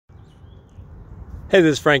Hey,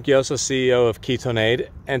 this is Frank Yoso, CEO of Ketone,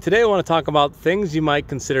 and today I want to talk about things you might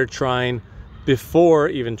consider trying before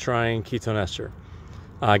even trying Ketone Ester.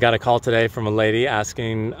 I got a call today from a lady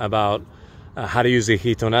asking about how to use the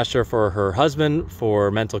Ketone Ester for her husband,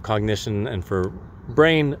 for mental cognition, and for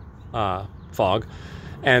brain fog.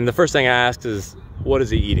 And the first thing I asked is, what is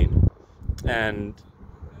he eating? And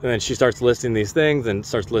then she starts listing these things and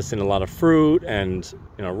starts listing a lot of fruit and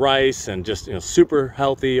rice and just super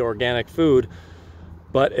healthy organic food.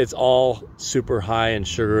 But it's all super high in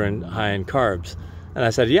sugar and high in carbs. And I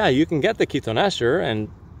said, yeah, you can get the Ketone Ester, and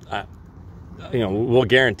we'll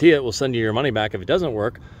guarantee it. We'll send you your money back if it doesn't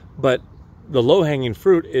work. But the low-hanging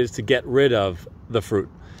fruit is to get rid of the fruit.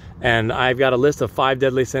 And I've got a list of 5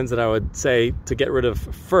 deadly sins that I would say to get rid of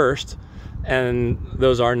first. And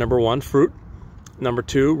those are: number 1, fruit; number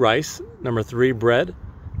 2, rice; number 3, bread;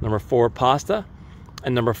 number 4, pasta;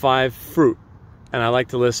 and number 5, fruit. And I like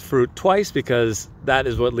to list fruit twice because that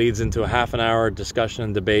is what leads into a half-an-hour discussion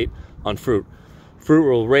and debate on fruit.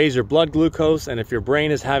 Fruit will raise your blood glucose, and if your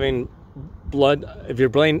brain is having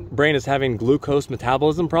brain is having glucose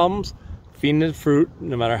metabolism problems, feeding it fruit,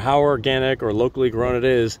 no matter how organic or locally grown it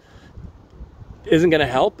is, isn't going to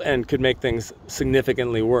help and could make things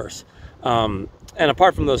significantly worse. And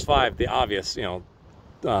apart from those 5, the obvious,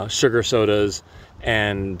 sugar sodas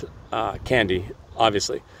and candy,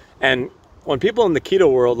 obviously. And when people in the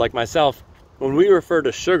keto world, like myself, when we refer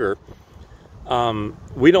to sugar,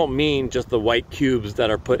 we don't mean just the white cubes that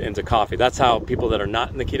are put into coffee. That's how people that are not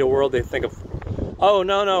in the keto world, they think of, oh,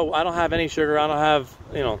 no, I don't have any sugar. I don't have,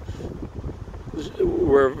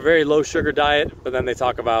 we're a very low sugar diet. But then they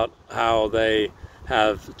talk about how they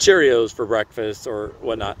have Cheerios for breakfast or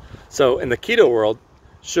whatnot. So in the keto world,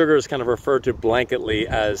 sugar is kind of referred to blanketly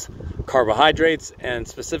as carbohydrates, and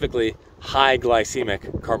specifically high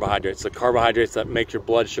glycemic carbohydrates, the carbohydrates that make your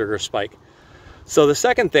blood sugar spike. So the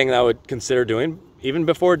second thing that I would consider doing, even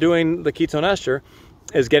before doing the Ketone Ester,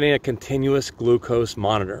 is getting a continuous glucose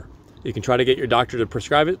monitor. You can try to get your doctor to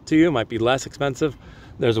prescribe it to you. It might be less expensive.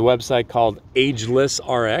 There's a website called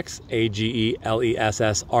AgelessRx,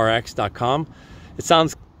 AGELESSRX.com.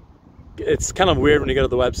 It's kind of weird when you go to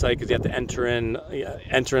the website because you have to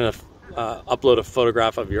upload a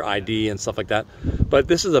photograph of your ID and stuff like that. But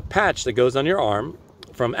this is a patch that goes on your arm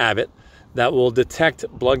from Abbott that will detect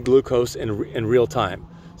blood glucose in real time.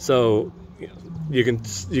 So you can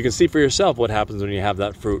see for yourself what happens when you have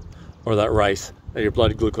that fruit or that rice, that your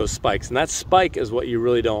blood glucose spikes. And that spike is what you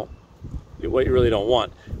really don't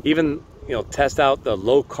want. Even test out the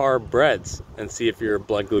low carb breads and see if your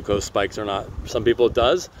blood glucose spikes or not. Some people it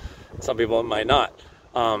does, some people it might not.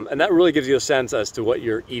 And that really gives you a sense as to what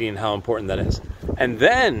you're eating, how important that is. And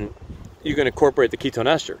then you can incorporate the Ketone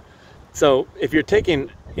Ester. So if you're taking,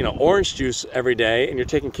 orange juice every day and you're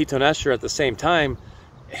taking Ketone Ester at the same time,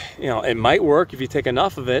 it might work if you take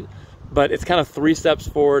enough of it, but it's kind of 3 steps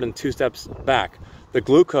forward and 2 steps back. The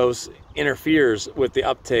glucose interferes with the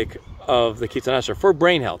uptake of the Ketone Ester for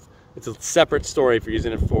brain health. It's a separate story if you're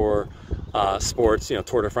using it for sports,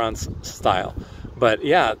 Tour de France style. But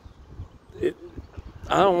yeah,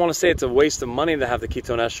 I don't want to say it's a waste of money to have the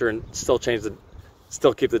Ketone Ester and still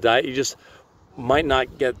keep the diet. You just might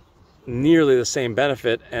not get nearly the same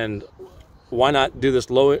benefit. And why not do this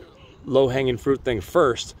low-hanging fruit thing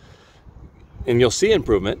first? And you'll see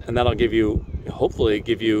improvement, and that'll hopefully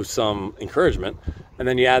give you some encouragement. And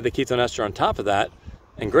then you add the Ketone Ester on top of that,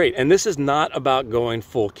 and great. And this is not about going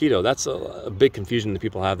full keto. That's a big confusion that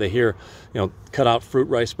people have. They hear, cut out fruit,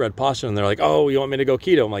 rice, bread, pasta, and they're like, oh, you want me to go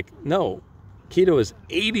keto? I'm like, no. Keto is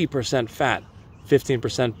 80% fat,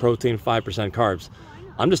 15% protein, 5% carbs.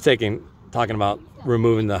 I'm just talking about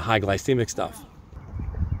removing the high glycemic stuff.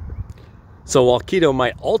 So while keto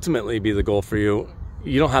might ultimately be the goal for you,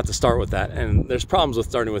 you don't have to start with that. And there's problems with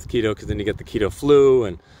starting with keto because then you get the keto flu,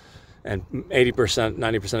 and 80%,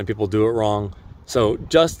 90% of people do it wrong. So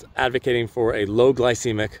just advocating for a low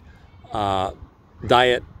glycemic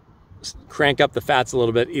diet. Crank up the fats a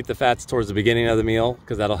little bit. Eat the fats towards the beginning of the meal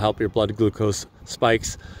because that'll help your blood glucose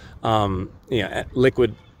spikes.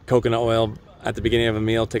 Liquid coconut oil at the beginning of a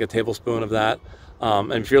meal. Take a tablespoon of that.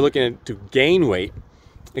 And if you're looking to gain weight,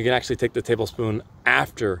 you can actually take the tablespoon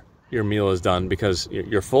after your meal is done because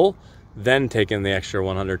you're full. Then take in the extra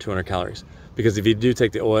 100, 200 calories. Because if you do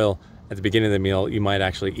take the oil at the beginning of the meal, you might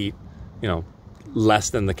actually eat, less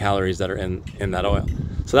than the calories that are in that oil.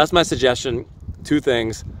 So that's my suggestion. 2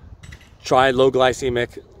 things. Try low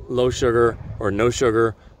glycemic, low sugar or no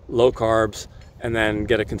sugar, low carbs, and then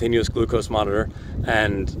get a continuous glucose monitor.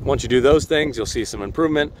 And once you do those things, you'll see some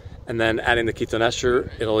improvement. And then adding the Ketone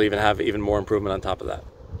Ester, it'll even have even more improvement on top of that.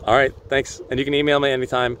 All right, thanks. And you can email me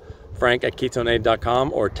anytime,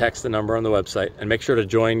 frank@ketoneaid.com or text the number on the website, and make sure to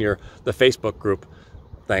join the Facebook group.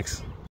 Thanks.